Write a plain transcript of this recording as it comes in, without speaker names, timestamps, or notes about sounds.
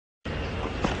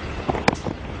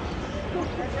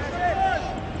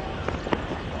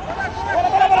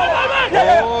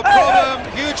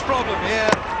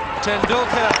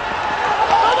Tendulkar.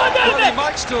 Well, he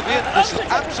might still be in. There's an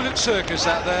absolute circus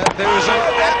out there. There is an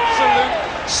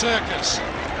absolute circus.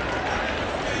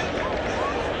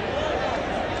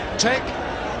 Take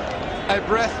a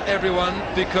breath, everyone,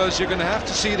 because you're going to have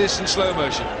to see this in slow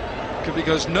motion.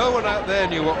 Because no one out there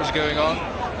knew what was going on,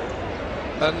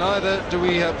 and neither do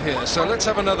we up here. So let's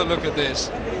have another look at this.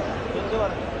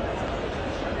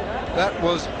 That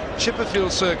was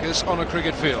Chipperfield Circus on a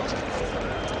cricket field.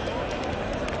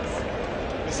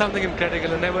 Something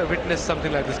incredible. I never witnessed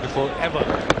something like this before, ever.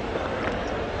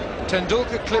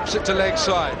 Tendulkar clips it to leg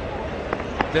side.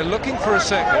 They're looking for a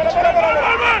second.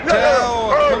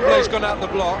 Kumble's gone out the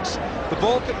blocks. The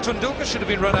ball, Tendulkar should have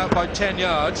been run out by 10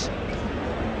 yards.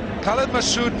 Khalid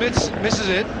Masood misses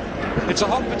it. It's a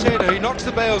hot potato. He knocks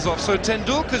the bails off. So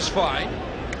Tendulkar's fine.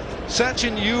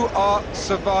 Sachin, you are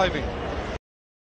surviving.